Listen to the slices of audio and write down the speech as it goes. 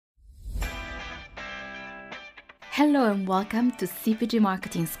Hello and welcome to CPG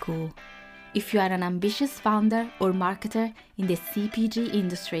Marketing School. If you are an ambitious founder or marketer in the CPG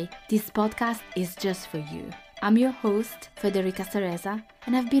industry, this podcast is just for you. I'm your host, Federica Ceresa,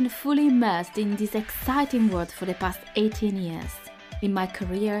 and I've been fully immersed in this exciting world for the past 18 years. In my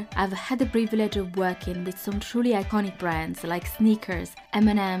career, I've had the privilege of working with some truly iconic brands like Snickers,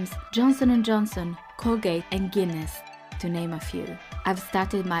 M&M's, Johnson & Johnson, Colgate, and Guinness, to name a few. I've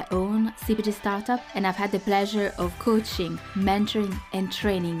started my own CPG startup and I've had the pleasure of coaching, mentoring, and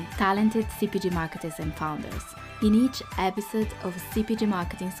training talented CPG marketers and founders. In each episode of CPG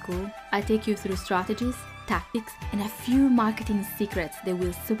Marketing School, I take you through strategies, tactics, and a few marketing secrets that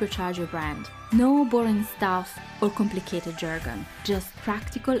will supercharge your brand. No boring stuff or complicated jargon, just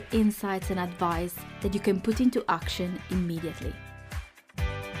practical insights and advice that you can put into action immediately.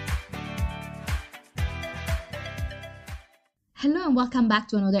 Hello and welcome back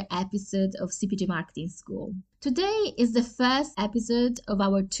to another episode of CPG Marketing School. Today is the first episode of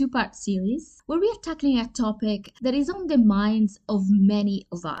our two-part series where we are tackling a topic that is on the minds of many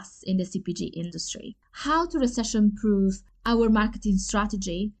of us in the CPG industry. How to recession-proof our marketing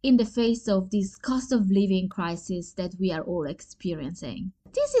strategy in the face of this cost of living crisis that we are all experiencing.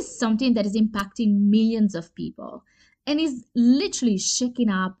 This is something that is impacting millions of people and is literally shaking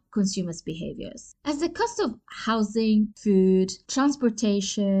up consumers' behaviors. As the cost of housing, food,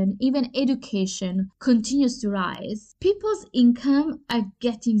 transportation, even education continues to rise, people's income are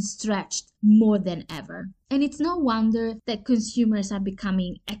getting stretched more than ever. And it's no wonder that consumers are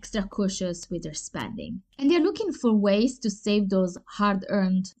becoming extra cautious with their spending. And they're looking for ways to save those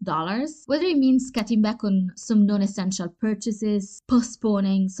hard-earned dollars, whether it means cutting back on some non-essential purchases,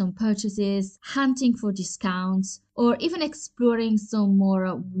 postponing some purchases, hunting for discounts, or even exploring some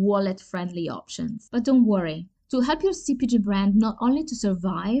more wallet-friendly options. But don't worry, to help your CPG brand not only to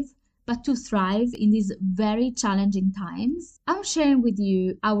survive, but to thrive in these very challenging times, I'm sharing with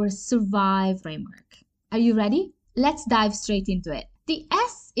you our S.U.R.V.I.V.E Framework. Are you ready? Let's dive straight into it. The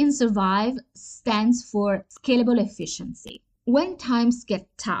S in S.U.R.V.I.V.E stands for scalable efficiency. When times get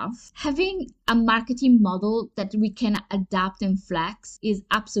tough, having a marketing model that we can adapt and flex is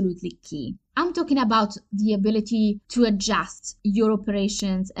absolutely key. I'm talking about the ability to adjust your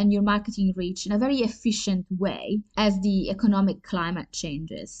operations and your marketing reach in a very efficient way as the economic climate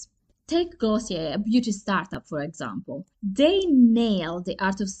changes. Take Glossier, a beauty startup, for example. They nail the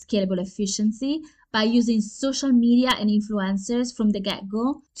art of scalable efficiency by using social media and influencers from the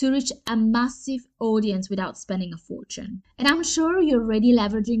get-go to reach a massive audience without spending a fortune. And I'm sure you're already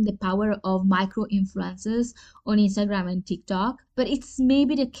leveraging the power of micro-influencers on Instagram and TikTok, but it's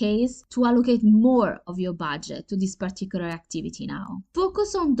maybe the case to allocate more of your budget to this particular activity now.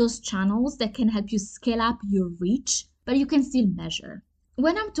 Focus on those channels that can help you scale up your reach, but you can still measure.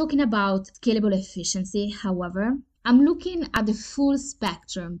 When I'm talking about scalable efficiency, however, I'm looking at the full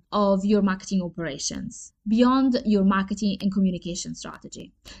spectrum of your marketing operations beyond your marketing and communication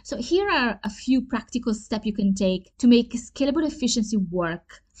strategy. So here are a few practical steps you can take to make scalable efficiency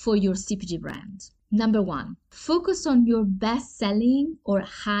work for your CPG brand. Number one, focus on your best-selling or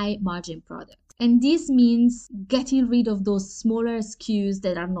high-margin product. And this means getting rid of those smaller SKUs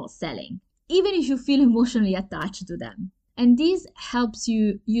that are not selling, even if you feel emotionally attached to them. And this helps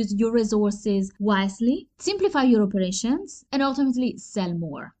you use your resources wisely, simplify your operations, and ultimately sell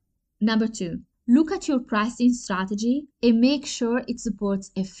more. Number two, look at your pricing strategy and make sure it supports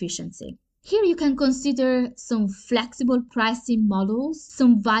efficiency. Here you can consider some flexible pricing models,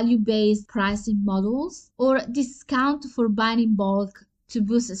 some value-based pricing models, or discount for buying in bulk to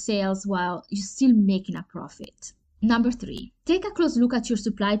boost sales while you're still making a profit. Number three, take a close look at your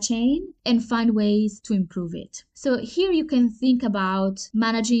supply chain and find ways to improve it. So here you can think about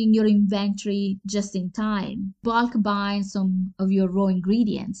managing your inventory just in time, bulk buying some of your raw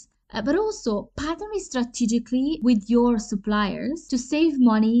ingredients, but also partnering strategically with your suppliers to save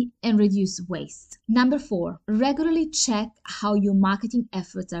money and reduce waste. Number four, regularly check how your marketing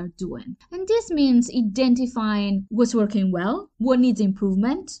efforts are doing. And this means identifying what's working well, what needs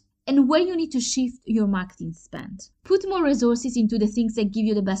improvement, and where you need to shift your marketing spend. Put more resources into the things that give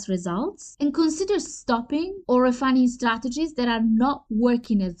you the best results and consider stopping or refining strategies that are not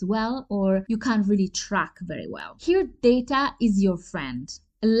working as well or you can't really track very well. Here, data is your friend.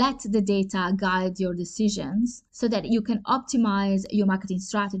 Let the data guide your decisions so that you can optimize your marketing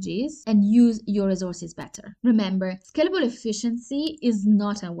strategies and use your resources better. Remember, scalable efficiency is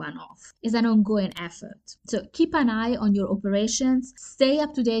not a one-off. It's an ongoing effort. So keep an eye on your operations, stay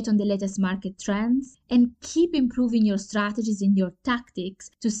up to date on the latest market trends, and keep improving your strategies and your tactics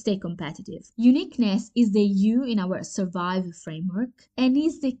to stay competitive. Uniqueness is the U in our S.U.R.V.I.V.E framework and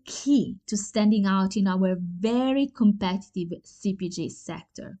is the key to standing out in our very competitive CPG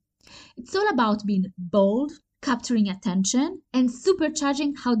sector. It's all about being bold, capturing attention, and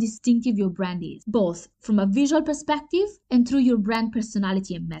supercharging how distinctive your brand is, both from a visual perspective and through your brand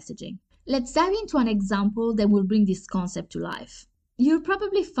personality and messaging. Let's dive into an example that will bring this concept to life. You're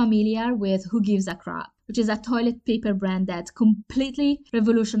probably familiar with Who Gives a Crap, which is a toilet paper brand that completely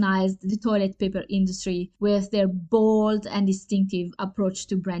revolutionized the toilet paper industry with their bold and distinctive approach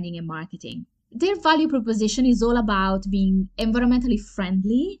to branding and marketing. Their value proposition is all about being environmentally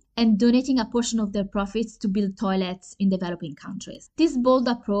friendly and donating a portion of their profits to build toilets in developing countries. This bold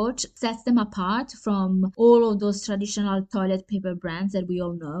approach sets them apart from all of those traditional toilet paper brands that we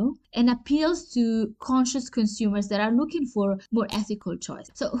all know and appeals to conscious consumers that are looking for more ethical choice.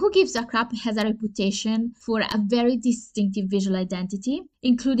 So Who Gives a Crap has a reputation for a very distinctive visual identity,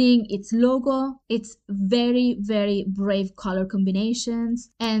 including its logo, its very, very brave color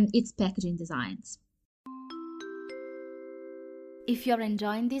combinations, and its packaging designs. If you're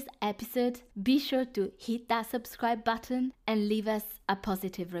enjoying this episode, be sure to hit that subscribe button and leave us a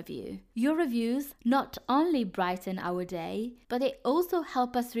positive review. Your reviews not only brighten our day, but they also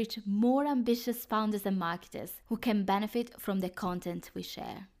help us reach more ambitious founders and marketers who can benefit from the content we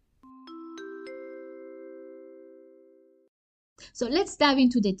share. So let's dive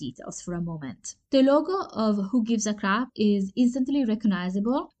into the details for a moment. The logo of Who Gives a Crap is instantly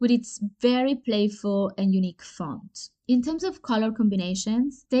recognizable with its very playful and unique font. In terms of color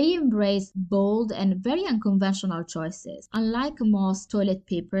combinations, they embrace bold and very unconventional choices. Unlike most toilet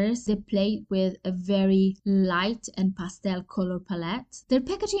papers, they play with a very light and pastel color palette. Their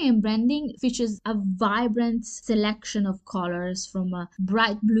packaging and branding features a vibrant selection of colors from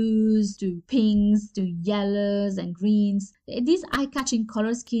bright blues to pinks to yellows and greens. These eye-catching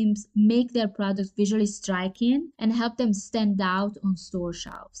color schemes make their products visually striking and help them stand out on store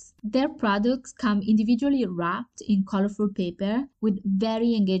shelves. Their products come individually wrapped in colorful paper with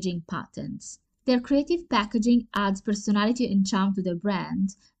very engaging patterns. Their creative packaging adds personality and charm to the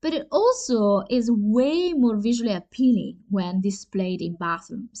brand, but it also is way more visually appealing when displayed in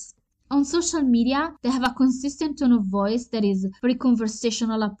bathrooms. On social media, they have a consistent tone of voice that is very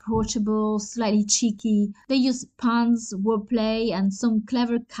conversational, approachable, slightly cheeky. They use puns, wordplay, and some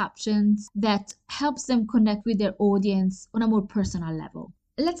clever captions that helps them connect with their audience on a more personal level.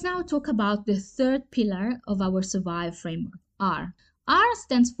 Let's now talk about the third pillar of our S.U.R.V.I.V.E framework, R. R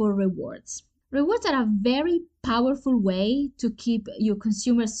stands for rewards. Rewards are a very powerful way to keep your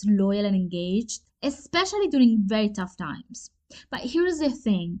consumers loyal and engaged, especially during very tough times. But here's the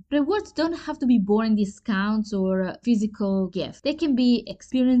thing, rewards don't have to be boring discounts or physical gifts. They can be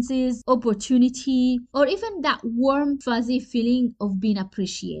experiences, opportunity, or even that warm, fuzzy feeling of being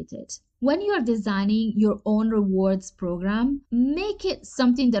appreciated. When you are designing your own rewards program, make it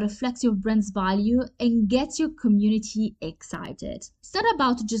something that reflects your brand's value and gets your community excited. It's not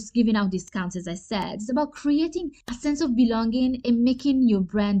about just giving out discounts, as I said. It's about creating a sense of belonging and making your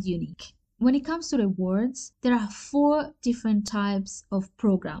brand unique. When it comes to rewards, there are 4 different types of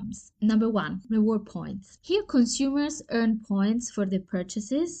programs. Number 1, reward points. Here, consumers earn points for their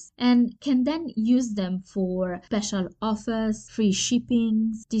purchases and can then use them for special offers, free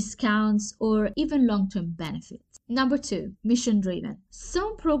shipping, discounts, or even long-term benefits. Number 2, mission-driven.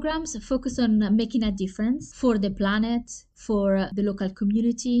 Some programs focus on making a difference for the planet, for the local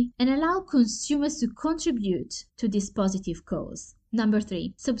community, and allow consumers to contribute to this positive cause. Number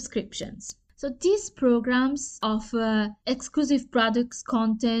 3, subscriptions. So these programs offer exclusive products,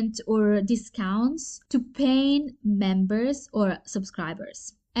 content, or discounts to paying members or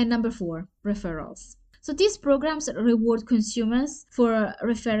subscribers. And number 4, referrals. So these programs reward consumers for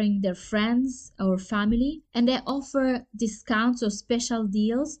referring their friends or family, and they offer discounts or special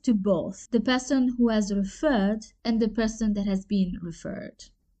deals to both the person who has referred and the person that has been referred.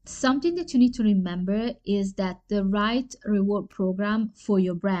 Something that you need to remember is that the right reward program for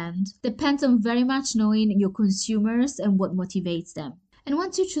your brand depends on very much knowing your consumers and what motivates them. And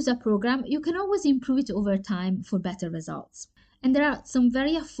once you choose a program, you can always improve it over time for better results. And there are some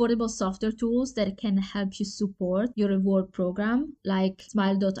very affordable software tools that can help you support your reward program, like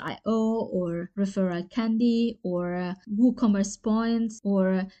Smile.io or Referral Candy or WooCommerce Points,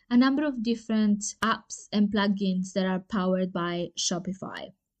 or a number of different apps and plugins that are powered by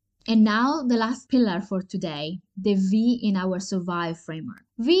Shopify. And now the last pillar for today, the V in our S.U.R.V.I.V.E framework.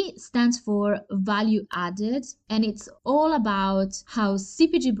 V stands for value added, and it's all about how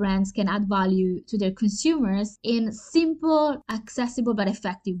CPG brands can add value to their consumers in simple, accessible, but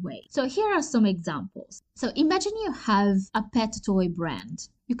effective ways. So here are some examples. So imagine you have a pet toy brand.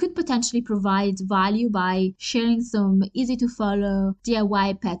 You could potentially provide value by sharing some easy to follow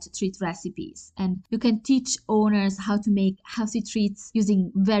DIY pet treat recipes. And you can teach owners how to make healthy treats using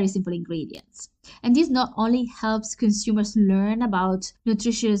very simple ingredients. And this not only helps consumers learn about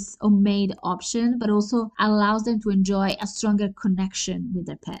nutritious homemade options, but also allows them to enjoy a stronger connection with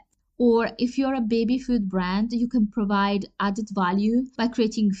their pet. Or if you're a baby food brand, you can provide added value by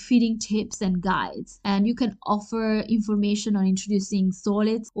creating feeding tips and guides. And you can offer information on introducing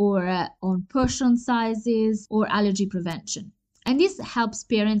solids or on portion sizes or allergy prevention. And this helps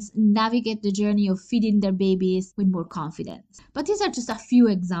parents navigate the journey of feeding their babies with more confidence. But these are just a few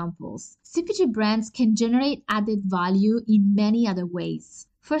examples. CPG brands can generate added value in many other ways.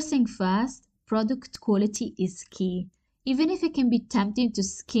 First thing first, product quality is key. Even if it can be tempting to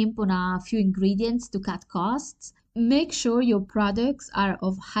skimp on a few ingredients to cut costs, make sure your products are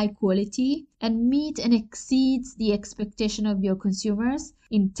of high quality and meet and exceeds the expectation of your consumers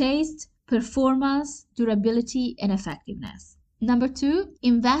in taste, performance, durability, and effectiveness. Number 2,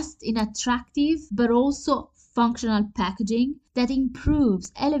 invest in attractive but also functional packaging that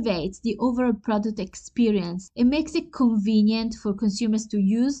improves, elevates the overall product experience and makes it convenient for consumers to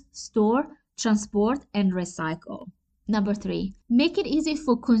use, store, transport, and recycle. Number 3, make it easy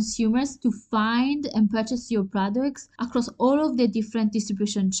for consumers to find and purchase your products across all of the different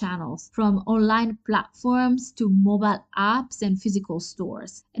distribution channels, from online platforms to mobile apps and physical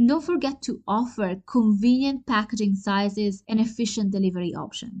stores. And don't forget to offer convenient packaging sizes and efficient delivery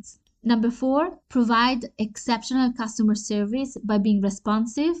options. Number 4, provide exceptional customer service by being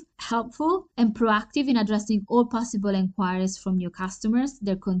responsive, helpful, and proactive in addressing all possible inquiries from your customers,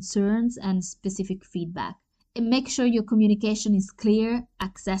 their concerns, and specific feedback. And make sure your communication is clear,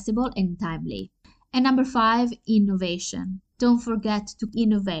 accessible, and timely. And number 5, innovation. Don't forget to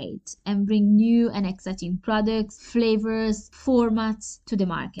innovate and bring new and exciting products, flavors, formats to the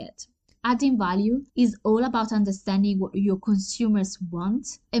market. Adding value is all about understanding what your consumers want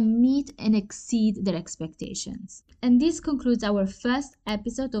and meet and exceed their expectations. And this concludes our first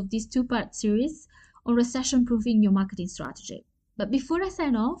episode of this 2-part series on recession-proofing your marketing strategy. But before I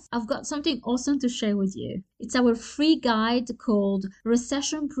sign off, I've got something awesome to share with you. It's our free guide called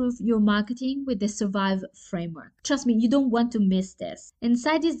Recession-Proof Your Marketing with the S.U.R.V.I.V.E Framework. Trust me, you don't want to miss this.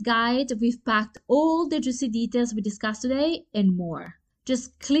 Inside this guide, we've packed all the juicy details we discussed today and more.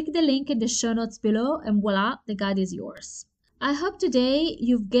 Just click the link in the show notes below and voila, the guide is yours. I hope today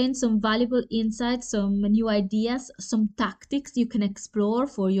you've gained some valuable insights, some new ideas, some tactics you can explore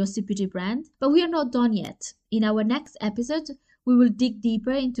for your CPG brand. But we are not done yet. In our next episode, we will dig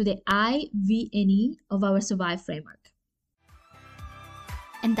deeper into the I, V, and E of our S.U.R.V.I.V.E Framework.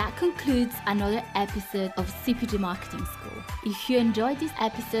 And that concludes another episode of CPG Marketing School. If you enjoyed this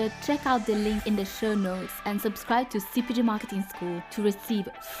episode, check out the link in the show notes and subscribe to CPG Marketing School to receive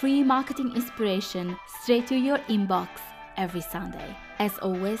free marketing inspiration straight to your inbox every Sunday. As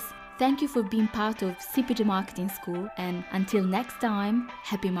always, thank you for being part of CPG Marketing School, and until next time,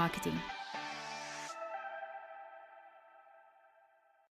 happy marketing.